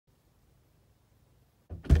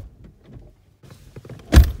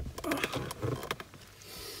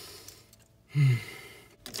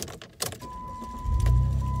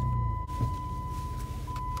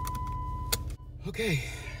Okay,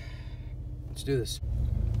 let's do this.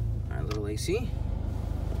 All right, little AC.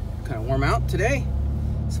 Kind of warm out today.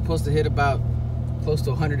 It's supposed to hit about close to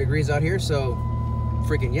 100 degrees out here, so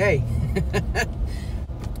freaking yay.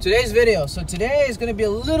 Today's video. So today is going to be a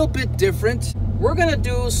little bit different. We're going to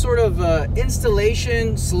do sort of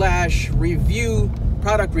installation slash review,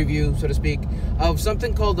 product review, so to speak, of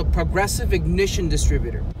something called the progressive ignition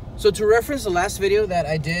distributor. So to reference the last video that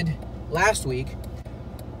I did last week,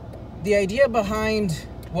 the idea behind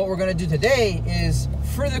what we're going to do today is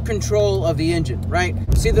further control of the engine, right?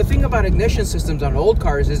 See, the thing about ignition systems on old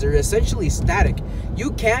cars is they're essentially static. You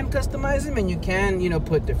can customize them and you can,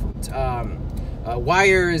 put different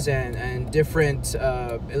wires and different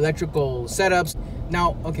electrical setups.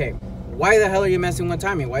 Now, okay, why the hell are you messing with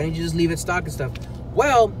timing? Why didn't you just leave it stock and stuff?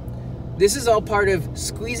 Well, this is all part of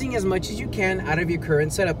squeezing as much as you can out of your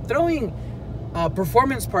current setup. Throwing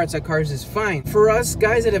performance parts at cars is fine. For us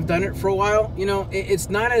guys that have done it for a while, it's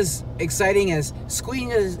not as exciting as squeezing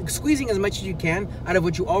as much as you can out of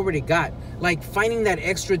what you already got. Like finding that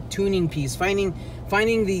extra tuning piece, finding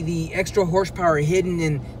the extra horsepower hidden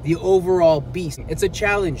in the overall beast. It's a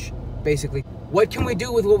challenge, basically. What can we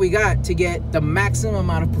do with what we got to get the maximum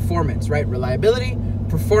amount of performance, right? Reliability,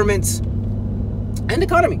 performance, and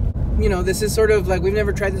economy. This is sort of like, we've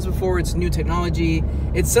never tried this before. It's new technology.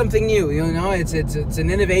 It's something new, it's an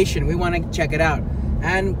innovation. We want to check it out.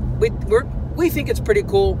 And we think it's pretty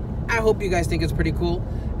cool. I hope you guys think it's pretty cool.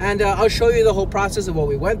 And I'll show you the whole process of what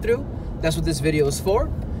we went through. That's what this video is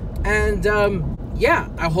for. And yeah,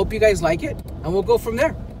 I hope you guys like it, and we'll go from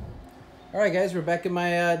there. All right, guys, we're back in my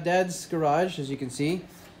dad's garage, as you can see.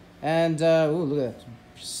 And ooh, look at that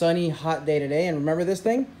sunny, hot day today. And remember this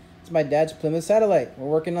thing? It's my dad's Plymouth Satellite. We're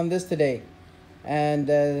working on this today. And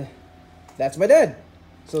that's my dad.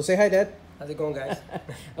 So say hi, Dad. How's it going, guys?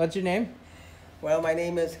 What's your name? Well, my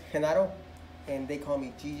name is Genaro, and they call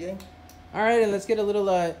me GJ. All right, and let's get a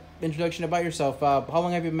little introduction about yourself. How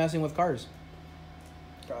long have you been messing with cars?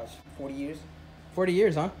 Gosh, 40 years. 40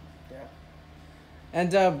 years, huh? Yeah.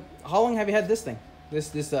 And how long have you had this thing?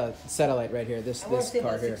 This Satellite right here, this car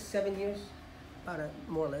here? 6, 7 years. About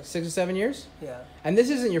more or less. 6 or 7 years? Yeah. And this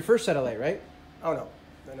isn't your first Satellite, right? Oh, no.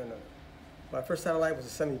 No. My first Satellite was a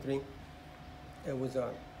 73. It was a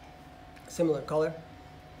similar color,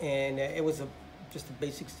 and it was just a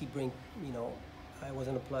basic Sebring. I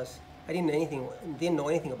wasn't a plus. I didn't know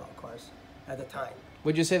anything about cars at the time.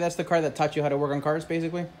 Would you say that's the car that taught you how to work on cars,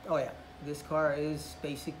 basically? Oh yeah, this car is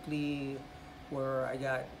basically where I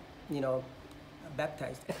got,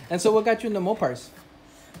 baptized. And so what got you into Mopars?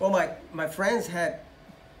 Well, my friends had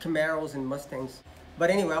Camaros and Mustangs. But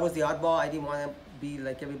anyway, I was the oddball. I didn't want to be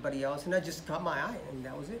like everybody else. And I just caught my eye, and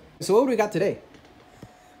that was it. So what do we got today?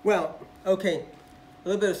 Well, okay. A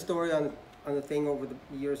little bit of story on the thing over the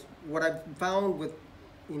years. What I've found with,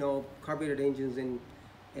 carbureted engines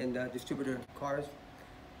and distributor cars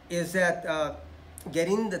is that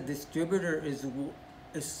getting the distributor is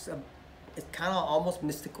kind of almost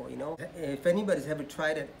mystical, If anybody's ever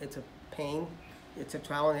tried it, it's a pain. It's a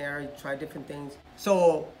trial and error. You try different things.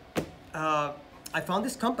 So I found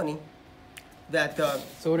this company that.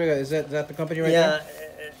 So what do you got? Is that the company right there?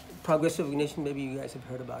 Yeah, Progressive Ignition. Maybe you guys have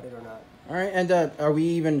heard about it or not. All right, and are we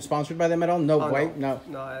even sponsored by them at all? No, right? No.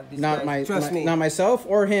 Not myself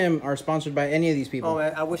or him are sponsored by any of these people. Oh,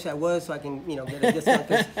 I wish I was, so I can get a discount.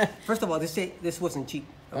 'Cause first of all, this wasn't cheap.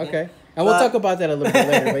 Okay. And we'll talk about that a little bit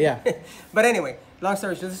later, but yeah. But anyway, long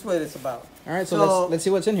story short, this is what it's about. All right, so let's see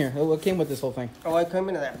what's in here. What came with this whole thing? Oh, I came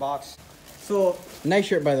in that box. So nice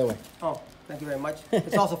shirt, by the way. Oh, thank you very much.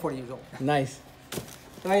 It's also 40 years old. Nice.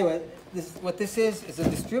 So anyway, what this is a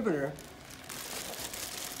distributor.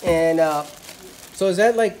 And so is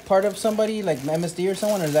that like part of somebody, like MSD or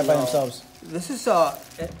someone, or is that by themselves? This is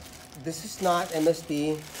not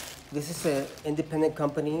MSD. This is an independent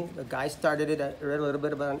company. The guy started it. I read a little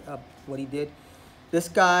bit about what he did. This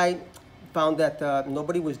guy found that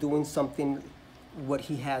nobody was doing something what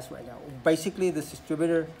he has right now. Basically, this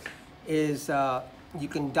distributor is you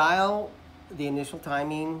can dial the initial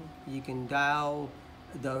timing. You can dial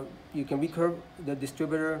you can recurve the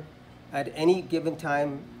distributor at any given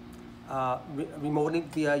time remotely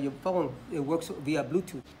via your phone. It works via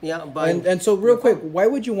Bluetooth. Yeah. And so real quick, why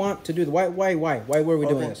would you want to do the why were we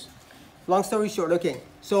doing this? Long story short, okay.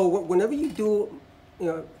 So whenever you do,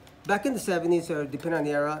 back in the 70s, or depending on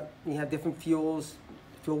the era, you had different fuels.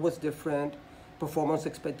 Fuel was different. Performance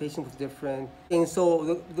expectation was different. And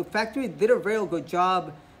so the factory did a very good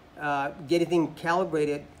job getting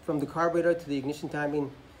calibrated from the carburetor to the ignition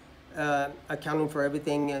timing, accounting for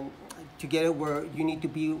everything, and to get it where you need to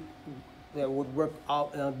be that would work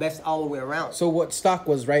out, best all the way around. So what stock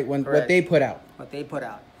was, right, when what Correct. they put out. What they put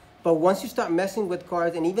out. But once you start messing with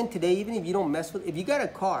cars, and even today, even if you don't mess with, if you got a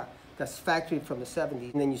car that's factory from the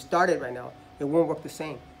 70s, and then you start it right now, it won't work the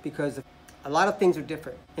same because a lot of things are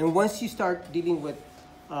different. And once you start dealing with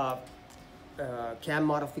cam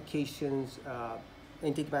modifications,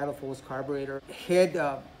 intake manifolds, carburetor, head,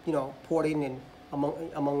 porting, and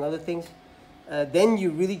among other things, then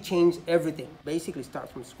you really change everything. Basically,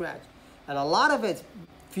 start from scratch, and a lot of it's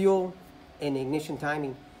fuel and ignition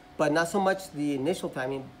timing, but not so much the initial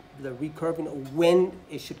timing, the recurving, when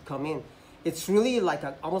it should come in. It's really like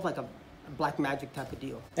almost like a black magic type of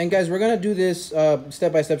deal. And guys, we're gonna do this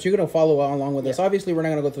step by step. So you're gonna follow along with us. Yeah. Obviously, we're not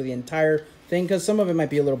gonna go through the entire thing because some of it might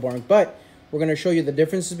be a little boring, but we're going to show you the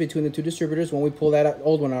differences between the two distributors when we pull that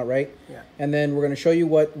old one out, right? Yeah. And then we're going to show you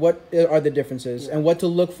what are the differences and what to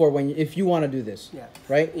look for if you want to do this. Yeah.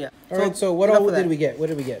 Right? Yeah. All right, so what all did we get? What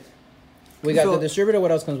did we get? We got the distributor.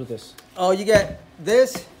 What else comes with this? Oh, you get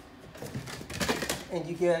this, and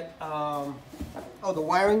you get, the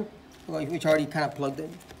wiring, which already kind of plugged in.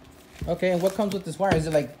 Okay, and what comes with this wire? Is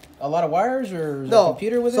it like a lot of wires or is No. a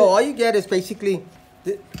computer with it? So all you get is basically,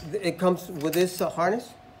 it comes with this harness.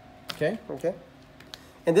 Okay. Okay.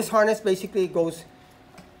 And this harness basically goes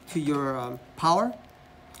to your power.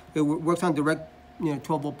 It works on direct,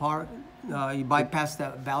 12-volt power. You bypass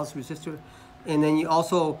the ballast resistor, and then you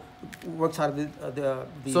also works out of the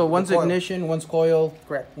So one's coil. ignition, one's coil.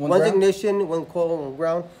 Correct. One's One's ground? ignition, one coil, one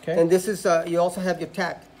ground. Okay. And this is you also have your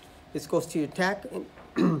tack. This goes to your tack,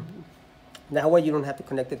 and that way you don't have to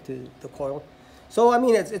connect it to the coil. So I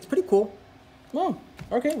mean, it's pretty cool. Oh,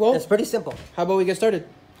 okay. Well, It's pretty simple. how about we get started?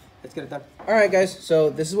 Let's get it done. All right, guys,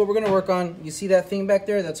 so this is what we're going to work on. You see that thing back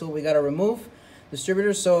there? That's what we got to remove,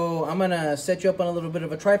 distributor. So I'm going to set you up on a little bit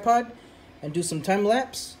of a tripod and do some time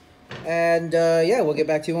lapse. And yeah, we'll get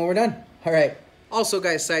back to you when we're done. All right. Also,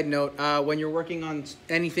 guys, side note, when you're working on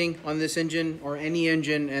anything on this engine or any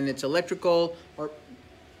engine and it's electrical or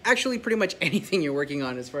actually pretty much anything you're working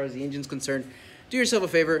on as far as the engine's concerned, do yourself a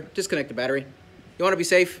favor, disconnect the battery. You want to be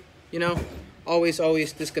safe,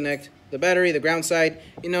 always disconnect the battery, the ground side,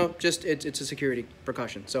 just it's a security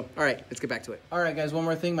precaution. So, all right, let's get back to it. All right, guys, one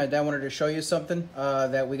more thing. My dad wanted to show you something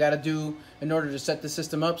that we got to do in order to set the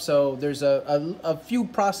system up. So there's a few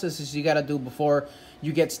processes you got to do before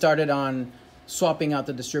you get started on swapping out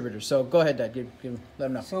the distributor. So go ahead, Dad, let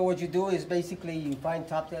them know. So what you do is basically you find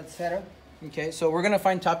top dead center. Okay, so we're going to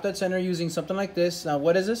find top dead center using something like this. Now,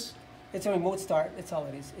 what is this? It's a remote start. That's all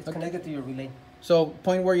it is. It's connected to your relay. So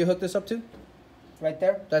point where you hook this up to? Right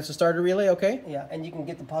there? That's the starter relay, okay? Yeah, and you can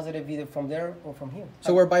get the positive either from there or from here.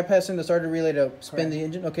 So we're bypassing the starter relay to spin the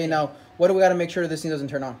engine? Okay, now, what do we got to make sure this thing doesn't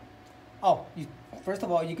turn on? Oh, first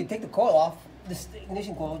of all, you can take the coil off, this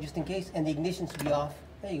ignition coil, just in case, and the ignition should be off.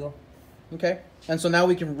 There you go. Okay, and so now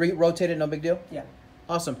we can rotate it, no big deal? Yeah.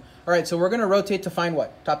 Awesome. All right, so we're going to rotate to find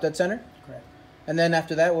what? Top dead center? Correct. And then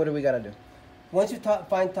after that, what do we got to do? Once you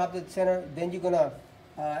find top dead center, then you're going to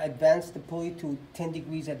advance the pulley to 10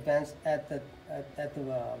 degrees advanced at the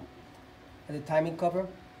timing cover,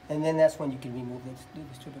 and then that's when you can remove the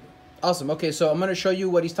distributor. Awesome. Okay, so I'm going to show you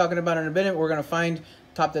what he's talking about in a minute. We're going to find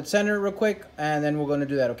top dead center real quick, and then we're going to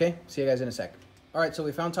do that, okay? See you guys in a sec. All right, so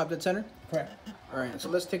we found top dead center? Correct. All right, so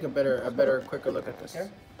let's take a better, quicker look at this. Here?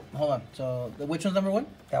 Hold on. So which one's number one?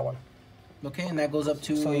 That one. Okay, and that goes up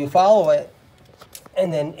to... So you follow it,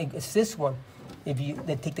 and then it's this one. If you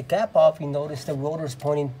take the cap off, you notice the rotor is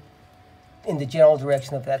pointing in the general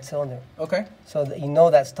direction of that cylinder. Okay. So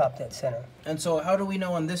that that's top dead center. And so how do we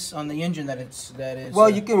know on the engine that is? Well,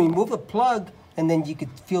 you can remove the plug, and then you could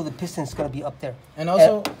feel the piston's going to be up there. And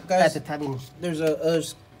also, at guys, the timing.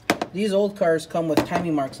 there's these old cars come with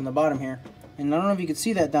timing marks on the bottom here, and I don't know if you can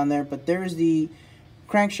see that down there, but there's the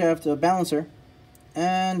crankshaft balancer,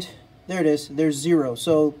 and there it is. There's 0.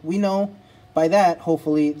 So we know by that,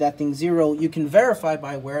 hopefully, that thing's 0. You can verify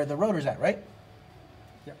by where the rotor's at, right?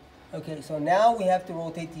 Yep. Okay, so now we have to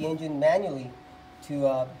rotate the engine manually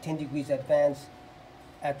to 10 degrees advance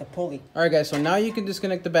at the pulley. All right, guys, so now you can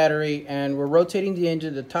disconnect the battery, and we're rotating the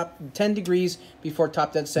engine to top 10 degrees before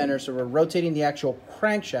top dead center. So we're rotating the actual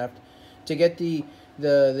crankshaft to get the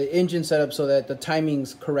engine set up so that the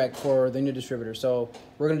timing's correct for the new distributor. So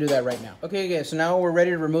we're going to do that right now. Okay, guys, so now we're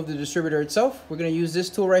ready to remove the distributor itself. We're going to use this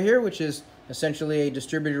tool right here, which is essentially a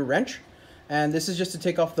distributor wrench. And this is just to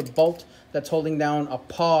take off the bolt that's holding down a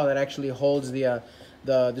paw that actually holds the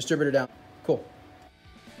distributor down. Cool.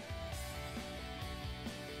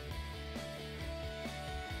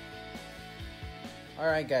 All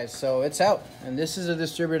right, guys, so it's out, and this is a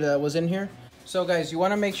distributor that was in here. So guys, you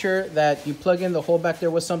want to make sure that you plug in the hole back there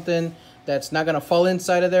with something that's not going to fall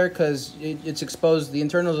inside of there because it's exposed. The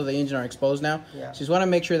internals of the engine are exposed now. Yeah. So you just want to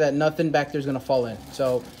make sure that nothing back there is going to fall in.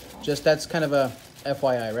 So just that's kind of a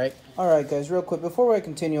FYI, right? All right, guys, real quick. Before I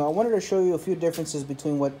continue, I wanted to show you a few differences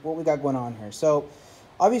between what we got going on here. So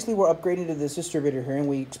obviously we're upgrading to this distributor here, and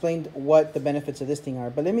we explained what the benefits of this thing are.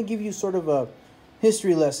 But let me give you sort of a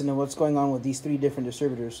history lesson of what's going on with these three different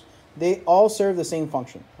distributors. They all serve the same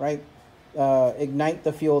function, right? Ignite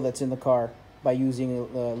the fuel that's in the car by using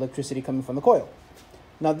electricity coming from the coil.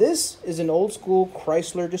 Now this is an old school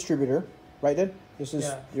Chrysler distributor, right, Dad? This is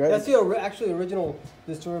right? That's the actually original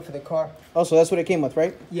distributor for the car. Oh, so that's what it came with,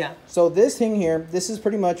 right? Yeah. So this thing here, this is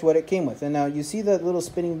pretty much what it came with. And now you see the little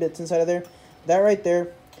spinning bits inside of there? That right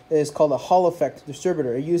there is called a Hall effect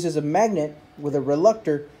distributor. It uses a magnet with a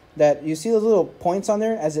reluctor that you see those little points on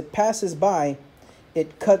there. As it passes by,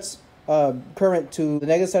 it cuts current to the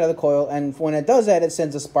negative side of the coil, and when it does that, it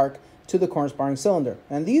sends a spark to the corresponding cylinder.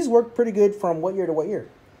 And these work pretty good from what year to what year?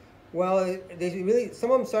 Well, they really,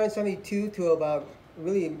 some of them started in 72 to about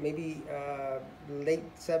really maybe late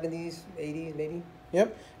 70s, 80s maybe.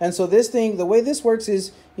 Yep. And so this thing, the way this works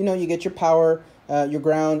is, you know, you get your power, your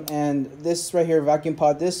ground, and this right here, vacuum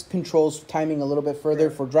pod, this controls timing a little bit further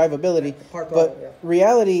for drivability. But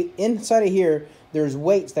reality, inside of here, there's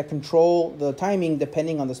weights that control the timing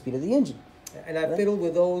depending on the speed of the engine. And I fiddled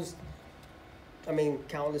with those, I mean,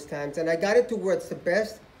 countless times. And I got it to where it's the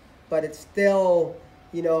best, but it's still,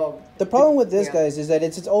 you know. The problem with this, guys, is that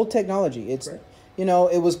it's old technology. It's, you know,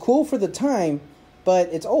 it was cool for the time, but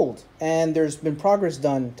it's old. And there's been progress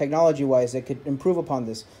done technology-wise that could improve upon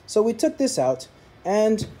this. So we took this out,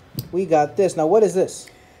 and we got this. Now, what is this?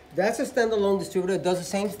 That's a standalone distributor. It does the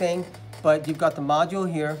same thing, but you've got the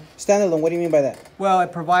module here. Standalone, what do you mean by that? Well,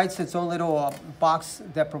 it provides its own little box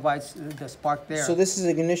that provides the spark there. So this is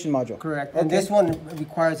an ignition module? Correct. And this one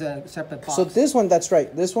requires a separate box. So this one, that's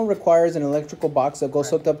right. This one requires an electrical box that goes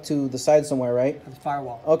hooked up to the side somewhere, right? The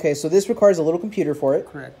firewall. Okay, so this requires a little computer for it.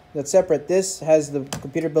 Correct. That's separate. This has the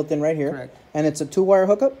computer built in right here. Correct. And it's a 2-wire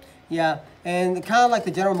hookup? Yeah, and kind of like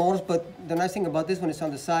the General Motors, but the nice thing about this one is on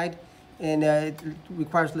the side, and it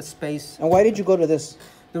requires less space. And why did you go to this?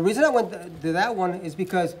 The reason I went to that one is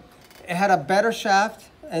because it had a better shaft,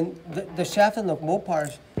 and the shaft in the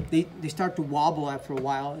Mopars, they start to wobble after a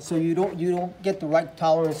while, so you don't get the right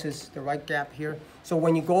tolerances, the right gap here. So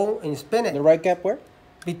when you go and you spin it, the right gap where?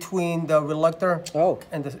 Between the reluctor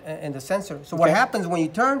and the sensor. So what happens when you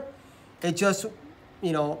turn, it just,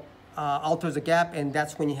 you know, alters the gap, and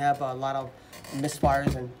that's when you have a lot of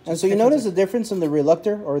misfires. And so you notice the difference in the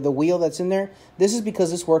reluctor or the wheel that's in there? This is because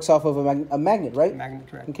this works off of a magnet, right? Magnet,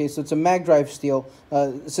 correct. Okay, so it's a mag drive steel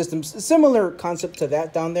system. Similar concept to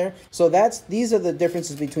that down there. So these are the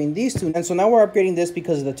differences between these two. And so now we're upgrading this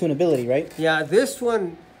because of the tunability, right? Yeah, this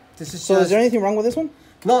one, this is So is there anything wrong with this one?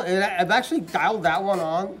 No, I've actually dialed that one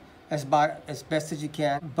on as best as you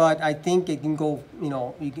can, but I think it can go, you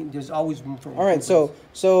know, there's always room for. All right, so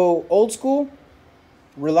old school,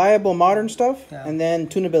 reliable modern stuff, and then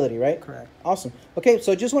tunability, right? Correct. Awesome. Okay,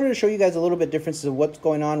 so just wanted to show you guys a little bit differences of what's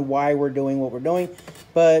going on, why we're doing what we're doing.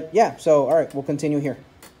 But yeah, so all right, we'll continue here.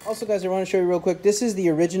 Also, guys, I want to show you real quick. This is the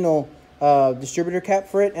original distributor cap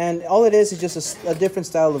for it, and all it is just a different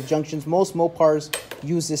style of junctions. Most Mopars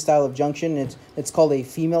use this style of junction. It's called a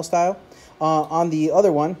female style. On the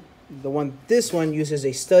other one, this one uses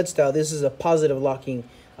a stud style. This is a positive locking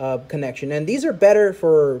connection, and these are better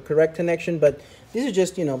for correct connection, but these are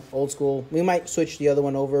just, you know, old school. We might switch the other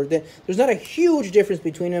one over. There's not a huge difference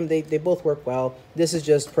between them. They both work well. This is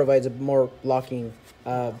just provides a more locking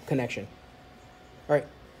connection. All right.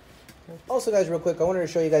 Also, guys, real quick, I wanted to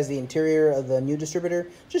show you guys the interior of the new distributor,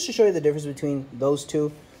 just to show you the difference between those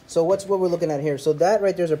two. So what we're looking at here? So that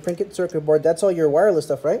right there's a printed circuit board. That's all your wireless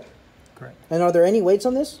stuff, right? Correct. And are there any weights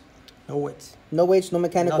on this? No weights. No weights, no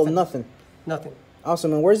mechanical, nothing. Nothing.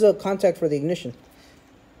 Awesome. And where's the contact for the ignition?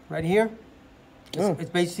 Right here. It's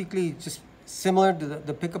basically just similar to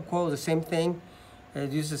the pickup coil, the same thing.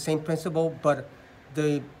 It uses the same principle, but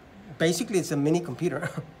basically it's a mini computer.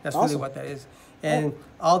 That's really what that is. And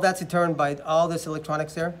all that's determined by all this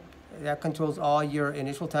electronics there. That controls all your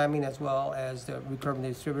initial timing as well as the recurrent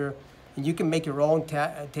distributor. And you can make your own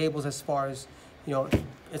tables as far as, you know,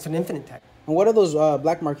 it's an infinite tag. And what are those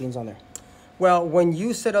black markings on there? Well, when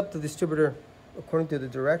you set up the distributor, according to the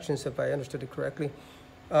directions, if I understood it correctly,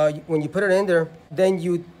 when you put it in there, then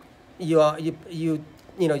you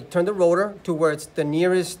turn the rotor to where it's the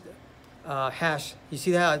nearest hash. You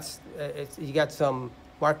see how you got some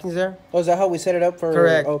markings there? Oh, is that how we set it up for?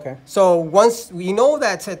 Correct. Okay. So once we know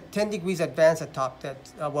that's at 10 degrees advanced at top,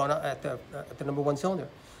 at the number one cylinder.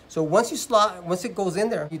 So once it goes in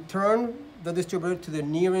there, you turn the distributor to the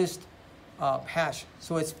nearest hash.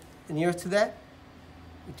 So it's nearest to that,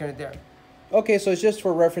 you turn it there. Okay, so it's just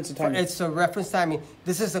for reference and timing. It's a reference timing.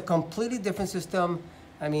 This is a completely different system.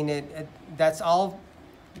 I mean, that's all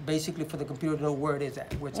basically for the computer to know where it is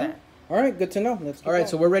at, where it's at. All right, good to know. All right,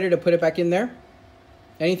 so we're ready to put it back in there.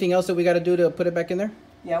 Anything else that we got to do to put it back in there?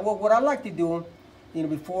 Yeah, well, what I like to do,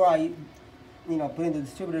 before I, put in the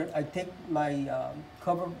distributor, I take my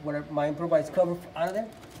cover, whatever, my improvised cover out of there,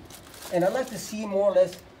 and I like to see more or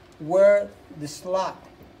less where the slot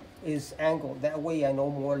is angled. That way I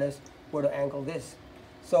know more or less where to angle this.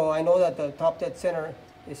 So I know that the top dead center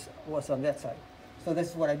was on that side. So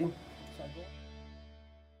this is what I do. So I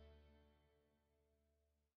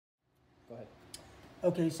Go ahead.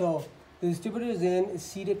 Okay, so the distributor is in, it's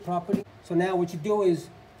seated properly. So now what you do is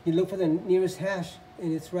you look for the nearest hash,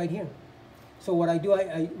 and it's right here. So what I do,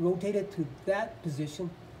 I rotate it to that position.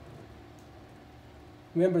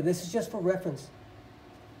 Remember, this is just for reference.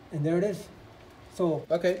 And there it is. So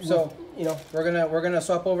okay, so we're gonna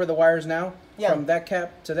swap over the wires now from that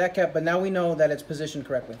cap to that cap, but now we know that it's positioned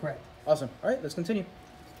correctly. Correct. Awesome. All right, let's continue.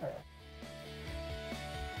 All right.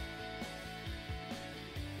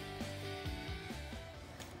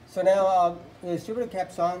 So now the distributor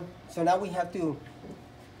cap's on. So now we have to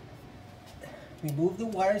remove the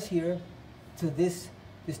wires here to this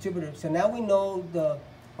distributor. So now we know the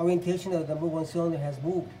orientation of the number one cylinder has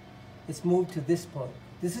moved. It's moved to this point.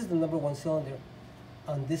 This is the number one cylinder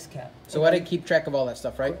on this cap. So I didn't keep track of all that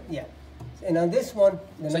stuff, right? Yeah. And on this one,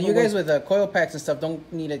 so you guys with coil packs and stuff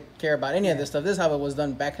don't need to care about any of this stuff. This is how it was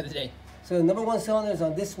done back in the day. So the number one cylinder is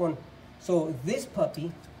on this one. So this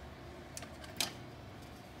puppy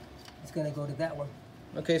is going to go to that one.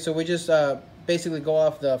 Okay, so we just basically go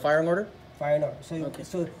off the firing order? Firing order. So, okay.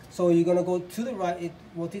 So you're going to go to the right. It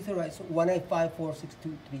rotates to the right. So 1, 8, 5, 4, 6,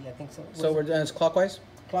 2, 3, I think so. So we're doing this clockwise?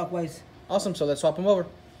 Clockwise. Awesome, so let's swap them over.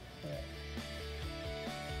 Right.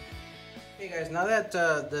 Okay guys, now that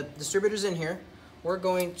the distributor's in here, we're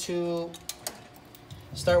going to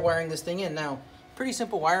start wiring this thing in. Now, pretty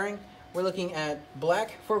simple wiring. We're looking at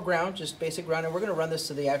black for ground, just basic ground, and we're going to run this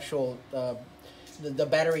to the actual, the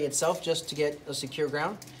battery itself just to get a secure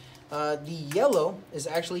ground. The yellow is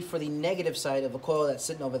actually for the negative side of the coil that's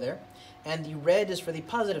sitting over there, and the red is for the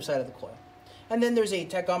positive side of the coil. And then there's a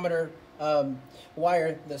tachometer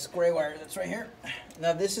wire, this gray wire that's right here.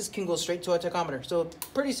 Now this can go straight to a tachometer. So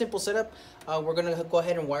pretty simple setup. We're gonna go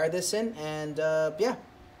ahead and wire this in, and yeah,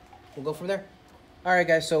 we'll go from there. All right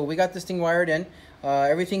guys, so we got this thing wired in.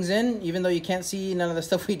 Everything's in, even though you can't see none of the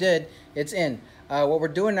stuff we did, it's in. What we're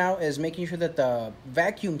doing now is making sure that the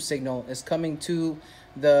vacuum signal is coming to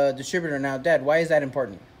the distributor. Now, Dad, why is that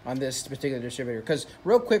important on this particular distributor? Because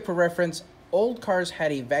real quick for reference, old cars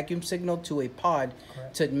had a vacuum signal to a pod.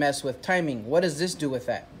 Correct. To mess with timing. What does this do with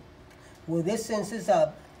that? Well, this senses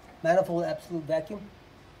a manifold absolute vacuum,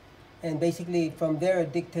 and basically from there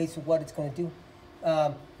it dictates what it's going to do.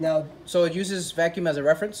 Now, so it uses vacuum as a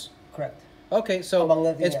reference? Correct. Okay,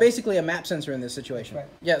 so it's basically a map sensor in this situation. Right.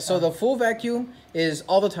 Yeah, so the full vacuum is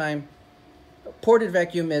all the time. Ported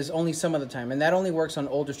vacuum is only some of the time, and that only works on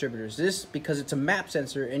old distributors. This, because it's a map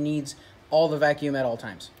sensor, it needs all the vacuum at all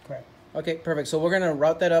times. Correct. Okay, perfect. So we're going to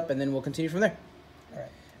route that up, and then we'll continue from there. All right.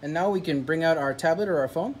 And now we can bring out our tablet or our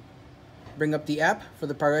phone, bring up the app for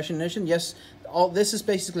the progression ignition. Yes, all this is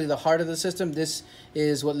basically the heart of the system. This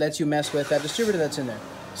is what lets you mess with that distributor that's in there.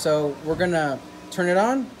 So we're going to turn it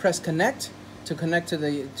on, press connect to connect to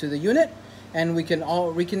the unit, and we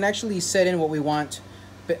can actually set in what we want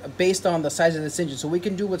based on the size of this engine. So we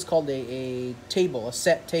can do what's called a table, a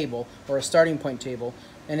set table, or a starting point table,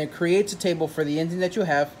 and it creates a table for the engine that you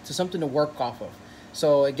have to something to work off of.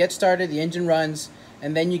 So it gets started, the engine runs,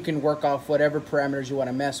 and then you can work off whatever parameters you want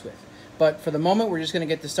to mess with. But for the moment, we're just going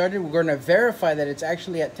to get this started. We're going to verify that it's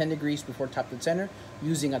actually at 10 degrees before top dead center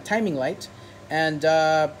using a timing light, and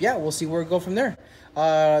yeah, we'll see where we go from there.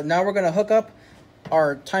 Now we're going to hook up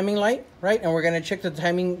our timing light, right? And we're going to check the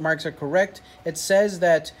timing marks are correct. It says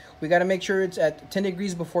that we got to make sure it's at 10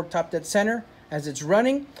 degrees before top dead center as it's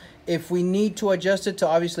running. If we need to adjust it, to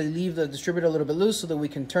obviously leave the distributor a little bit loose so that we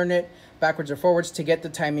can turn it backwards or forwards to get the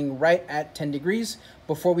timing right at 10 degrees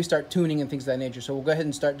before we start tuning and things of that nature. So we'll go ahead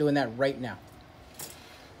and start doing that right now.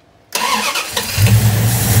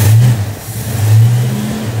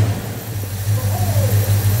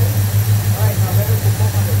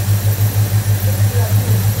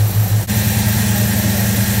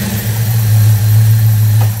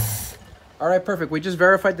 All right, perfect. We just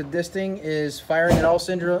verified that this thing is firing at all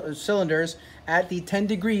cylinders at the 10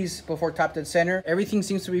 degrees before top dead center. Everything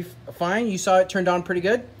seems to be fine. You saw it turned on pretty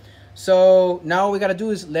good. So now all we got to do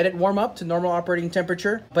is let it warm up to normal operating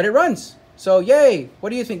temperature, but it runs. So yay. What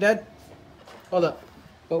do you think, Dad? Hold up.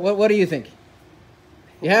 What do you think?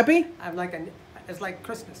 You happy? I'm like it's like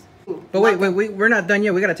Christmas. But wait, we're not done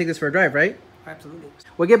yet. We gotta take this for a drive, right? Absolutely.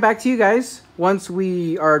 We'll get back to you guys once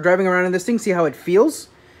we are driving around in this thing, see how it feels.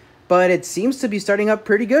 But it seems to be starting up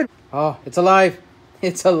pretty good. Oh, it's alive.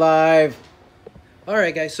 It's alive. All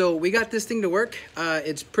right, guys, so we got this thing to work.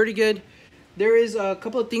 It's pretty good. There is a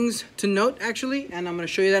couple of things to note, actually, and I'm gonna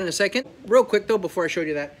show you that in a second. Real quick, though, before I show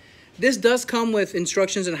you that. This does come with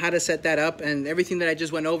instructions on how to set that up, and everything that I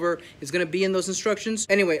just went over is going to be in those instructions.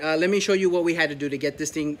 Anyway, let me show you what we had to do to get this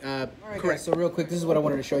thing correct. Guys, so real quick, this is what I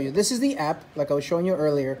wanted to show you. This is the app, like I was showing you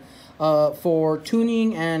earlier, for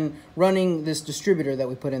tuning and running this distributor that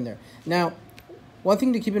we put in there. Now, one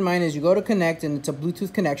thing to keep in mind is you go to connect, and it's a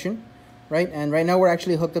Bluetooth connection, right? And right now we're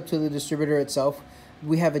actually hooked up to the distributor itself.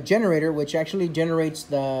 We have a generator, which actually generates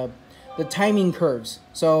the timing curves.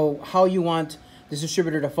 So how you want this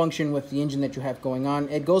distributor to function with the engine that you have going on.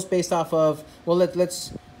 It goes based off of, well,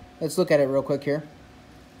 let's look at it real quick here.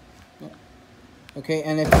 Okay,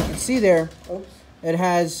 and if you can see there, it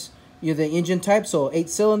has the engine type, so 8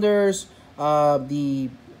 cylinders, what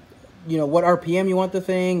RPM you want the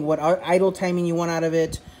thing, what idle timing you want out of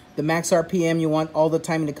it, the max RPM you want all the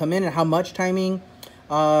timing to come in, and how much timing.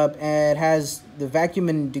 And it has the vacuum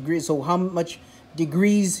in degrees, so how much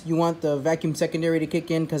degrees you want the vacuum secondary to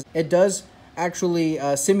kick in, because it does actually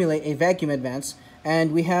simulate a vacuum advance.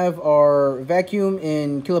 And we have our vacuum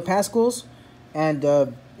in kilopascals, and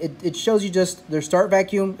it shows you just their start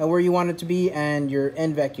vacuum and where you want it to be, and your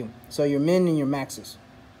end vacuum, so your min and your maxes,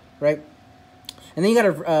 right? And then you got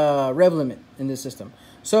a rev limit in this system,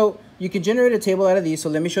 so you can generate a table out of these. So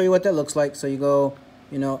let me show you what that looks like. So you go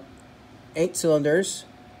 8 cylinders.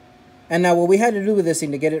 And now what we had to do with this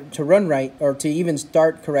thing to get it to run right, or to even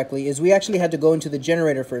start correctly, is we actually had to go into the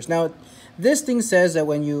generator first. Now, this thing says that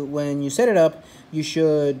when you set it up, you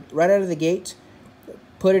should, right out of the gate,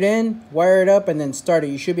 put it in, wire it up, and then start it.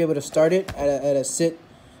 You should be able to start it at a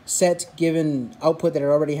set given output that it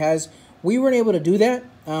already has. We weren't able to do that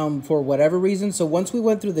for whatever reason. So once we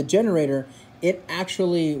went through the generator, it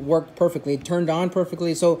actually worked perfectly. It turned on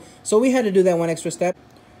perfectly. So we had to do that one extra step.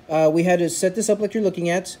 We had to set this up like you're looking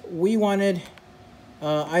at. We wanted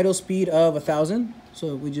idle speed of 1,000,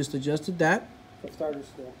 so we just adjusted that. Starter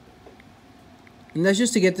still. And that's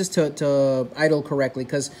just to get this to idle correctly,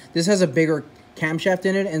 because this has a bigger camshaft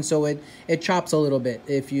in it, and so it chops a little bit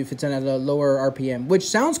if it's at a lower RPM, which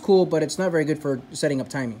sounds cool, but it's not very good for setting up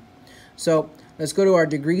timing. So let's go to our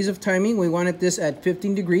degrees of timing. We wanted this at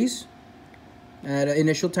 15 degrees at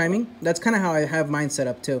initial timing. That's kind of how I have mine set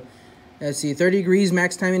up too. Let's see, 30 degrees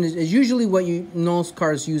max timing is usually what most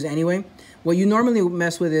cars use anyway. What you normally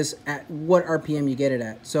mess with is at what RPM you get it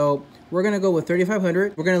at. So we're going to go with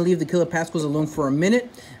 3,500. We're going to leave the kilopascals alone for a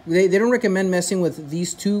minute. They don't recommend messing with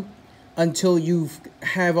these two until you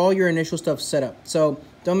have all your initial stuff set up. So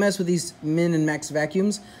don't mess with these min and max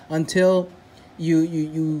vacuums until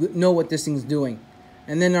you know what this thing's doing.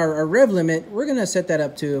 And then our rev limit, we're going to set that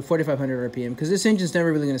up to 4,500 RPM, because this engine's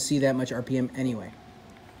never really going to see that much RPM anyway.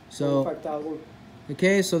 So 5,000.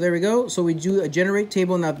 Okay, so there we go. So we do a generate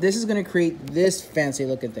table. Now this is going to create this fancy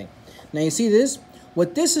looking thing. Now you see this?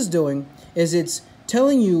 What this is doing is it's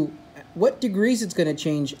telling you what degrees it's going to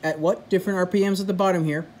change at what different RPMs at the bottom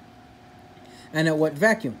here, and at what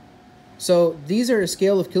vacuum. So these are a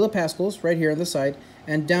scale of kilopascals right here on the side,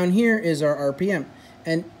 and down here is our RPM.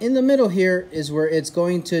 And in the middle here is where it's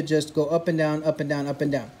going to just go up and down, up and down, up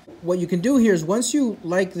and down. What you can do here is, once you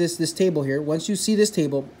like this table here, once you see this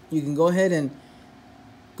table, you can go ahead and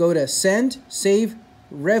go to send, save,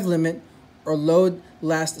 rev limit, or load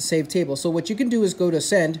last save table. So what you can do is go to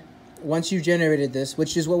send once you generated this,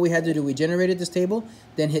 which is what we had to do. We generated this table,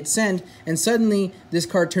 then hit send, and suddenly this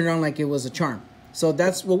car turned on like it was a charm. So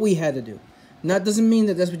that's what we had to do. Now, that doesn't mean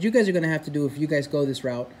that that's what you guys are going to have to do if you guys go this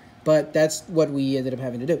route, but that's what we ended up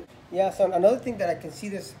having to do. Yeah, so another thing that I can see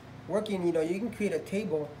this working, you can create a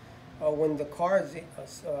table when the car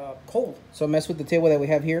is cold. So mess with the table that we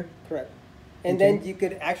have here? Correct. And then you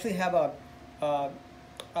could actually have a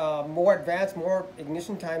more advanced, more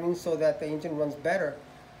ignition timing, so that the engine runs better.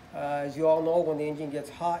 As you all know, when the engine gets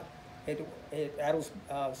hot, it idles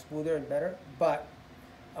smoother and better. But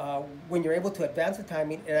when you're able to advance the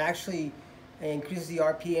timing, it actually increases the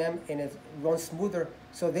RPM and it runs smoother.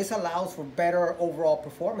 So this allows for better overall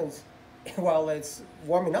performance while it's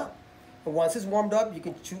warming up. And once it's warmed up, you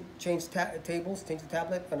can change tables, change the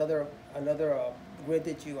tablet, another grid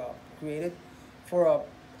that you created for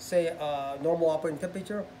say a normal operating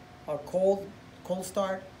temperature, a cold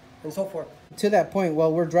start, and so forth. To that point,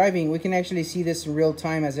 while we're driving, we can actually see this in real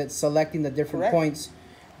time as it's selecting the different Correct. points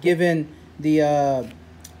given the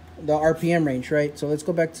the RPM range, right? So let's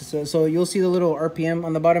go back to, so you'll see the little RPM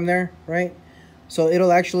on the bottom there, right? So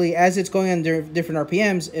it'll actually, as it's going under different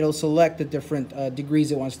RPMs, it'll select the different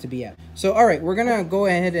degrees it wants to be at. So, all right, we're gonna go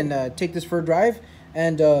ahead and take this for a drive,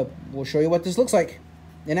 and we'll show you what this looks like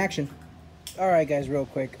in action. All right, guys, real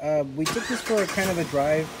quick. We took this for kind of a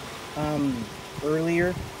drive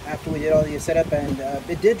earlier after we did all the setup, and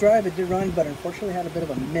it did drive, it did run, but unfortunately had a bit of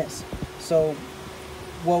a miss. So,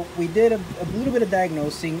 well, we did a little bit of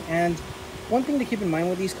diagnosing, and one thing to keep in mind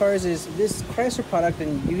with these cars is this Chrysler product,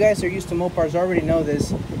 and you guys are used to Mopars already know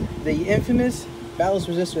this, the infamous ballast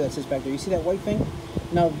resistor that sits back there. You see that white thing?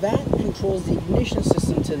 Now that controls the ignition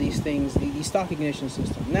system to these things, the stock ignition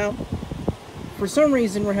system. Now, for some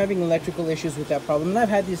reason, we're having electrical issues with that problem, and I've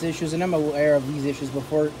had these issues, and I'm aware of these issues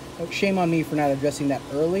before. Shame on me for not addressing that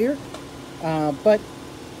earlier. But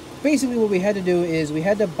basically what we had to do is we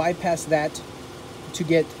had to bypass that to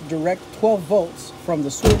get direct 12 volts from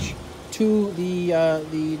the switch to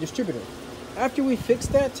the distributor. After we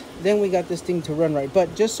fixed that, then we got this thing to run right.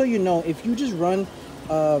 But just so you know, if you just run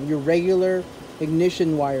your regular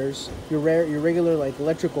ignition wires, your regular like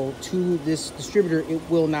electrical to this distributor, it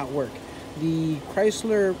will not work. The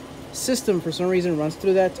Chrysler system for some reason runs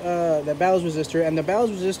through that ballast resistor, and the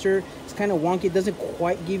ballast resistor is kind of wonky. It doesn't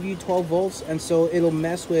quite give you 12 volts, and so it'll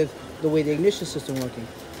mess with the way the ignition system working,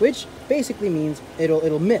 which basically means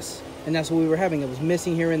it'll miss. And that's what we were having. It was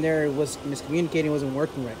missing here and there. It was miscommunicating. It wasn't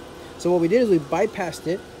working right. So what we did is we bypassed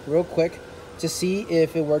it real quick to see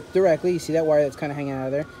if it worked directly. You see that wire that's kind of hanging out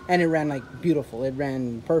of there? And it ran like beautiful. It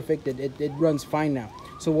ran perfect. It runs fine now.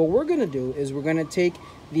 So what we're going to do is we're going to take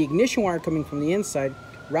the ignition wire coming from the inside,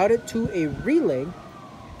 route it to a relay,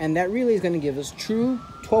 and that relay is going to give us true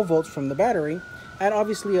 12 volts from the battery at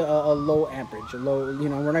obviously a low amperage. A low, you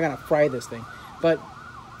know, we're not going to fry this thing. But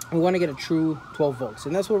we want to get a true 12 volts,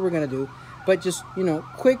 and that's what we're going to do. But just, you know,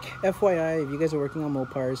 quick FYI, if you guys are working on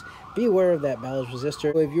Mopars, be aware of that ballast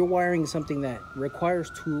resistor. If you're wiring something that requires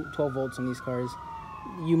 12 volts on these cars,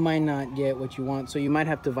 you might not get what you want, so you might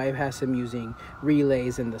have to bypass them using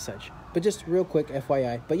relays and the such. But just real quick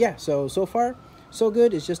FYI. But yeah, so far so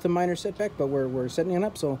good. It's just a minor setback, but we're setting it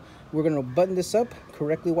up, so we're going to button this up,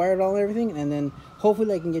 correctly wire it all and everything, and then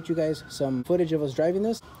hopefully I can get you guys some footage of us driving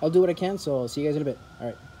this. I'll do what I can, so I'll see you guys in a bit.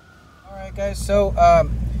 All right, guys, so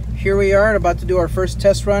here we are about to do our first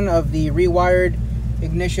test run of the rewired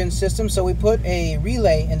ignition system. So we put a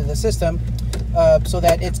relay into the system so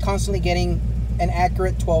that it's constantly getting an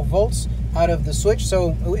accurate 12 volts out of the switch.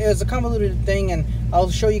 So it was a convoluted thing, and I'll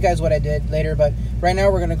show you guys what I did later, but right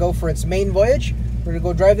now we're going to go for its main voyage. We're going to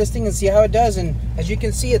go drive this thing and see how it does. And as you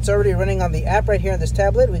can see, it's already running on the app right here on this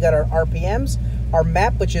tablet. We got our RPMs, our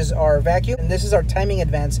map, which is our vacuum, and this is our timing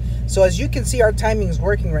advance. So as you can see, our timing is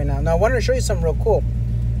working right now. Now I wanted to show you something real cool.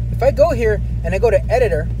 If I go here and I go to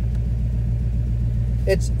editor,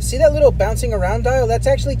 see that little bouncing around dial? That's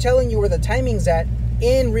actually telling you where the timing's at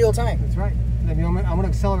in real time. That's right. I'm going to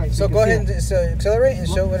accelerate. So go ahead and accelerate and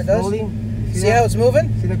show what it does. Slowly. See how it's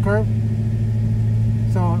moving? See the curve?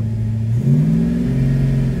 So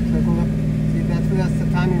that's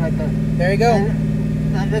the timing right there. There you go.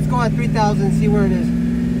 And let's go at 3,000 and see where it is.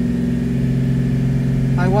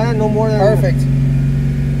 I want to know more than perfect.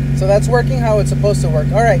 So that's working how it's supposed to work.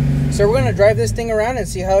 All right, so we're going to drive this thing around and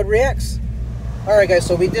see how it reacts. All right, guys,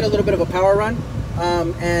 so we did a little bit of a power run,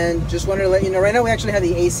 and just wanted to let you know, right now we actually have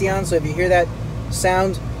the AC on, so if you hear that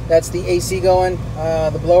sound, that's the AC going,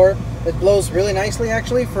 the blower. It blows really nicely,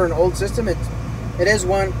 actually, for an old system. It is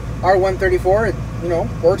one R134. It, you know,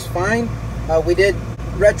 works fine. We did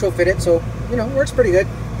retrofit it, so, you know, works pretty good.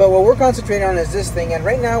 But what we're concentrating on is this thing, and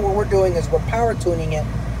right now what we're doing is we're power tuning it.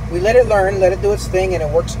 We let it learn, let it do its thing, and it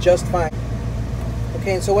works just fine.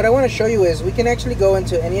 Okay, and so what I want to show you is we can actually go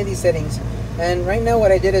into any of these settings, and right now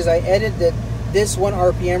what I did is I edited this one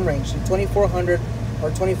RPM range, the 2400 or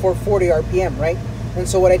 2440 RPM, right? And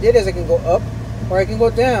so what I did is I can go up or I can go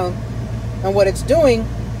down, and what it's doing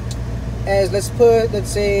is, let's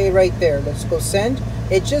say right there, let's go send.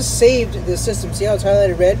 It just saved the system. See how it's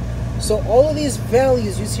highlighted red? So all of these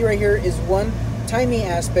values you see right here is one timing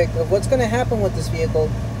aspect of what's going to happen with this vehicle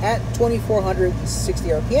at 2460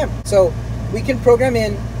 RPM. So we can program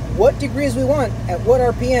in what degrees we want at what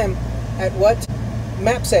RPM at what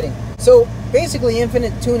map setting. So basically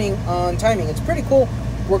infinite tuning on timing. It's pretty cool.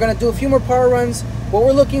 We're going to do a few more power runs. What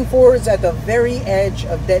we're looking for is at the very edge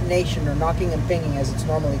of detonation, or knocking and pinging as it's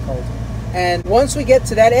normally called. And once we get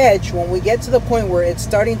to that edge, when we get to the point where it's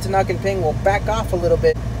starting to knock and ping, we'll back off a little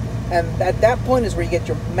bit. And at that point is where you get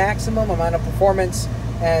your maximum amount of performance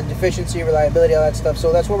and efficiency, reliability, all that stuff.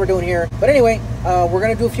 So that's what we're doing here. But anyway, we're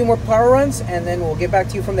going to do a few more power runs, and then we'll get back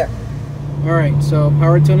to you from there. All right, so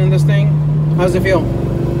power tuning this thing. How's it feel?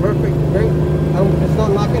 Perfect, great. It's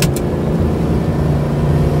not knocking.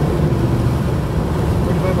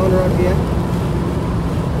 3,500 RPM.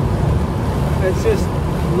 It's just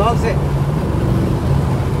loves it.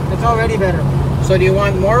 It's already better. So do you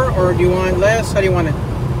want more or do you want less? How do you want it?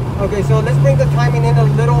 Okay, so let's bring the timing in a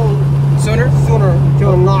little Sooner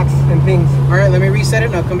till it knocks and pings. All right, let me reset it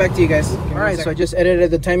and I'll come back to you guys. All right, so I just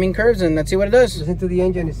edited the timing curves and let's see what it does. Listen to the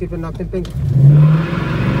engine and see if it knocks and pings.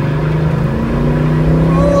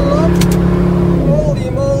 Oh, look!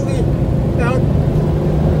 Holy moly! Now,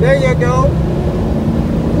 there you go.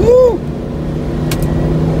 Woo!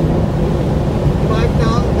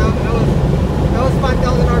 5,000. That was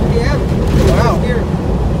 5,000 RPM. Wow. Here.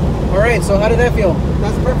 All right, so how did that feel?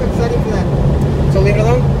 That's perfect setting for that. So leave it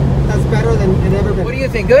alone? That's better than it ever been. What do you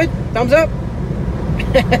think? Good? Thumbs up? Dude,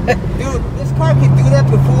 this car could do that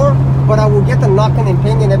before, but I will get the knocking and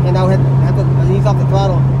pinging and I'll have to ease off the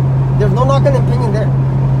throttle. There's no knocking and pinging there.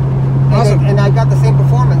 Awesome. And I got the same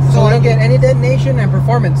performance. So I don't get any detonation and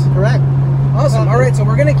performance. Correct. Awesome. All right, so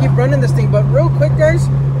we're gonna keep running this thing, but real quick, guys,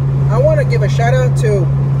 I want to give a shout out to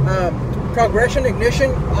Progression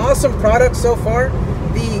Ignition. Awesome product so far.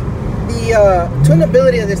 The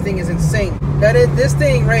tunability of this thing is insane. This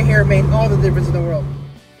thing right here made all the difference in the world.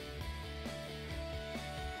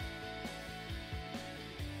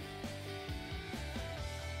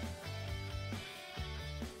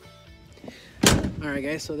 All right,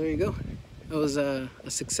 guys, so there you go. It was a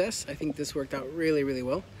success. I think this worked out really, really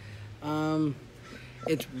well.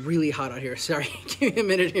 It's really hot out here. Sorry, give me a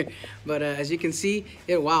minute here. But as you can see,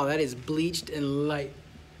 wow, that is bleached and light.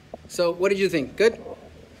 So what did you think? Good?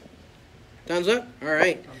 Thumbs up? All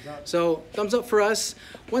right. Thumbs up. So thumbs up for us.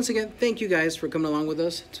 Once again, thank you guys for coming along with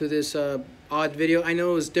us to this odd video. I know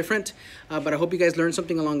it was different, but I hope you guys learned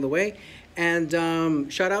something along the way. And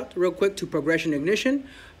shout out real quick to Progression Ignition.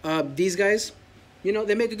 These guys, you know,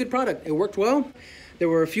 they make a good product. It worked well. There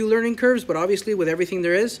were a few learning curves, but obviously with everything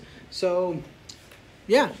there is. So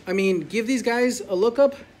yeah, I mean, give these guys a look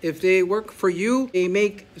up if they work for you. They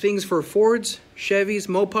make things for Fords, Chevys,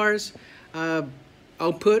 Mopars.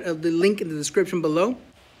 I'll put the link in the description below.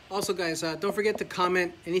 Also, guys, don't forget to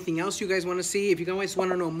comment anything else you guys want to see. If you guys want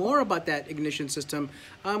to know more about that ignition system,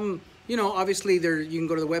 you know, obviously you can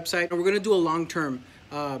go to the website. We're going to do a long-term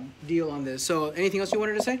deal on this. So anything else you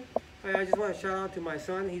wanted to say? I just want to shout out to my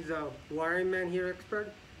son. He's a wiring man here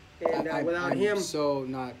expert. And without him... so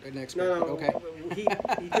not an expert. No, okay. He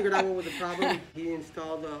figured out what was the problem. He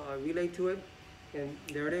installed a relay to it. And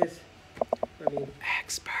there it is. I mean...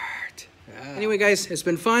 Expert. Anyway, guys, it's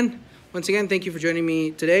been fun. Once again, thank you for joining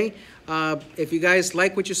me today. If you guys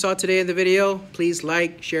like what you saw today in the video, please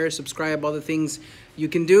like, share, subscribe, all the things you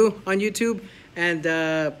can do on YouTube. And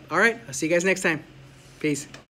all right, I'll see you guys next time. Peace.